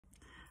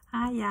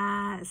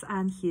Hiya, it's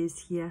Anne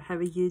Hughes here. How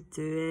are you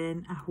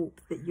doing? I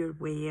hope that you're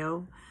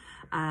well.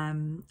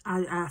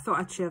 I thought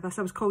I'd share this.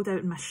 I was called out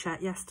in my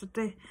shit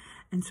yesterday,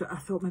 and so I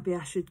thought maybe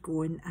I should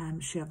go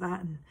and share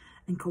that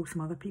and call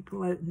some other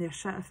people out in their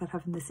shit if they're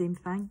having the same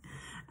thing,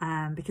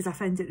 because I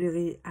found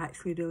it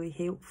actually really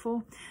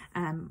helpful.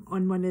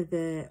 On one of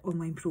the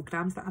online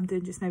programmes that I'm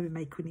doing just now with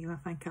Mike O'Neill, I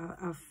think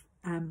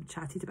I've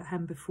chatted about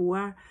him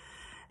before.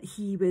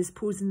 He was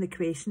posing the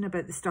question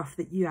about the stuff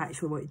that you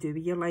actually want to do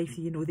with your life,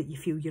 you know, that you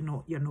feel you're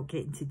not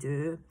getting to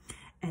do.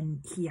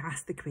 And he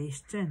asked the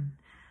question,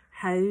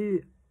 how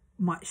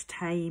much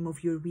time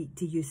of your week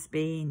do you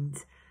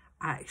spend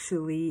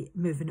actually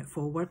moving it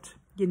forward?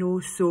 You know,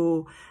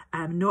 so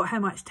not how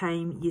much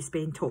time you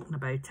spend talking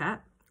about it,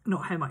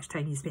 not how much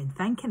time you spend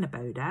thinking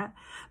about it,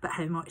 but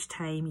how much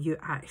time you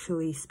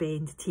actually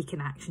spend taking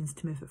actions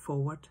to move it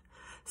forward.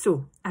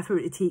 So if we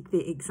were to take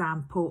the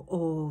example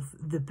of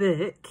the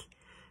book,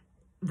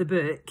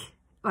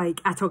 like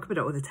I talk about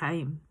it all the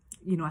time.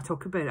 You know, I've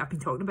been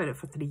talking about it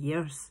for 3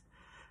 years.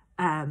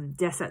 Do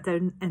I sit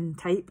down and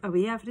type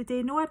away every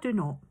day? No, I do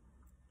not.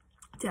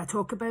 Do I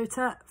talk about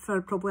it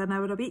for probably an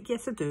hour a week?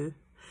 Yes, I do.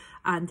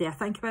 And do I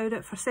think about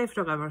it for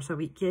several hours a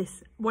week?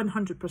 Yes,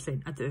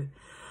 100% I do.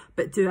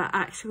 But do I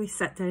actually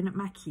sit down at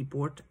my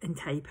keyboard and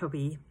type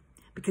away?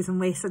 Because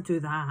unless I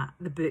do that,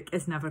 the book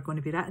is never going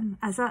to be written,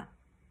 is it?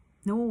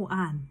 No,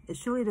 Anne,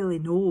 it's really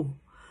no.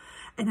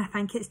 And I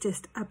think it's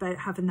just about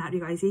having that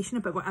realisation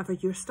about whatever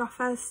your stuff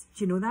is,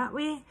 do you know, that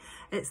way?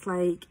 It's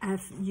like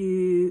if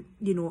you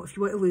want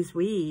to lose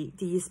weight,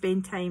 do you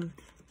spend time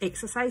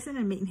exercising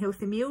and making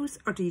healthy meals,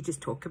 or do you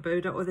just talk about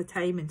it all the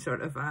time and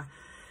sort of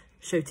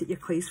shout at your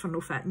colleagues for no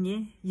fitting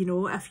you? You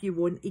know, if you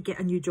want to get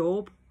a new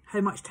job,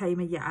 how much time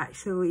are you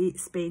actually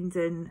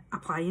spending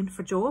applying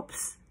for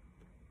jobs?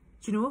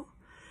 Do you know?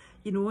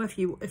 You know, if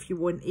you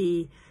want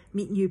to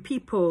meet new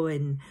people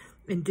and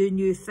do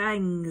new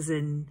things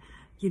and,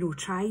 you know,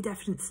 try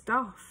different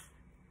stuff,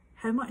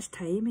 how much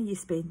time are you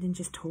spending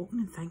just talking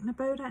and thinking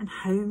about it? And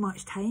how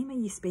much time are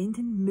you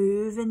spending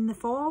moving it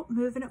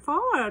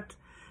forward?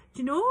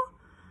 Do you know?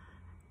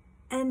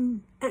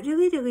 And it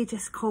really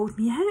just called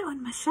me out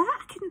on my shit.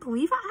 I couldn't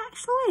believe it,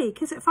 actually,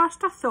 because at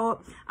first I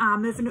thought,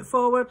 moving it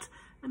forward,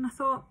 and I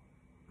thought,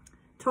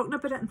 talking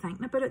about it and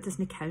thinking about it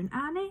doesn't count,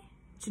 Annie.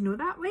 Do you know,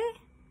 that way?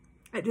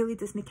 It really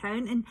doesn't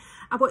count. And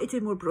I want to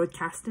do more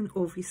broadcasting,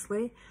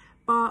 obviously.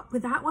 But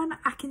with that one,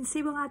 I can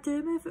say, well, I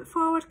do move it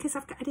forward because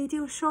I've got a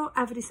radio show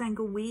every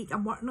single week.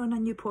 I'm working on a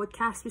new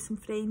podcast with some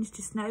friends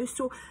just now.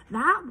 So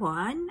that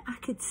one, I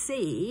could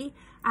say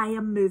I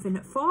am moving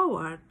it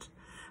forward.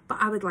 But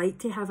I would like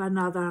to have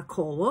another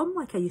column,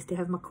 like I used to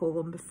have my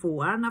column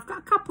before. And I've got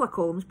a couple of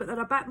columns, but they're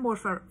a bit more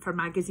for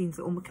magazines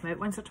that only come out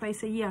once or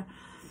twice a year.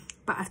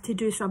 But if to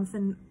do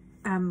something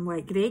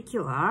like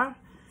regular,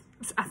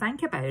 I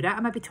think about it, I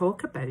maybe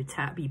talk about it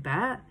a wee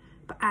bit.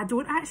 But I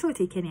don't actually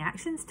take any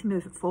actions to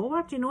move it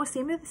forward, you know,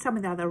 same with some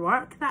of the other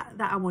work that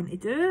I want to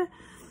do.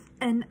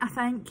 And I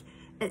think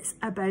it's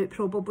about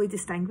probably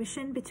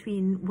distinguishing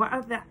between what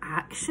are the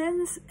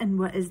actions and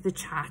what is the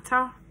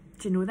chatter.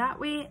 Do you know, that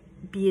way?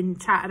 Being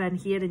chatter in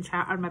here and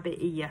chatter maybe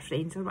to your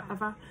friends or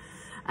whatever.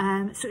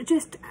 So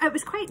it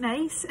was quite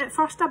nice. At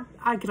first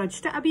I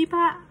grudged it a wee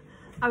bit.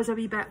 I was a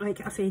wee bit like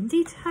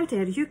offended. How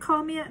dare you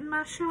call me it in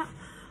my shit?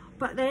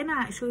 But then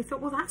I actually thought,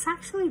 well, that's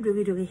actually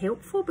really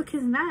helpful,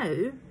 because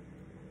now,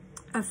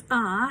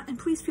 and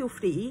please feel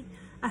free,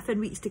 if in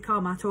weeks to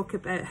come I talk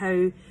about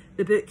how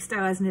the book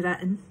still isn't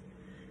written,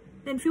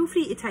 then feel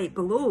free to type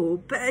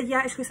below, but are you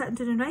actually sitting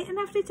down and writing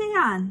every day,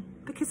 Anne?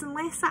 Because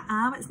unless I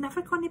am, it's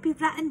never going to be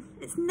written.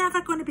 It's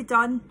never going to be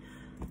done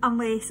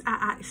unless I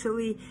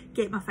actually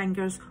get my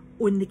fingers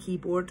on the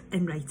keyboard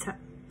and write it.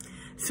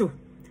 So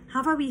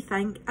have a wee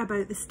think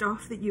about the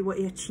stuff that you want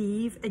to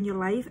achieve in your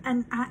life,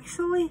 and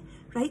actually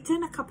write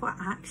down a couple of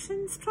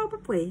actions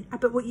probably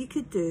about what you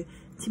could do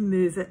to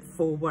move it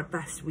forward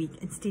this week,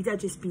 instead of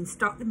just being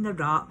stuck in the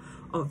rut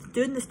of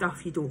doing the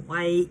stuff you don't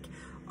like,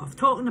 of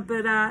talking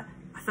about it,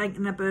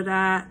 thinking about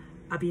it,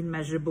 of being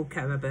miserable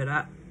cow about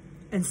it,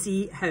 and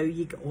see how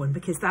you get on,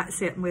 because that's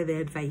certainly the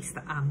advice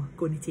that I'm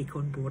going to take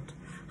on board.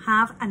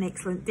 Have an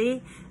excellent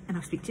day, and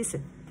I'll speak to you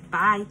soon.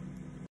 Bye.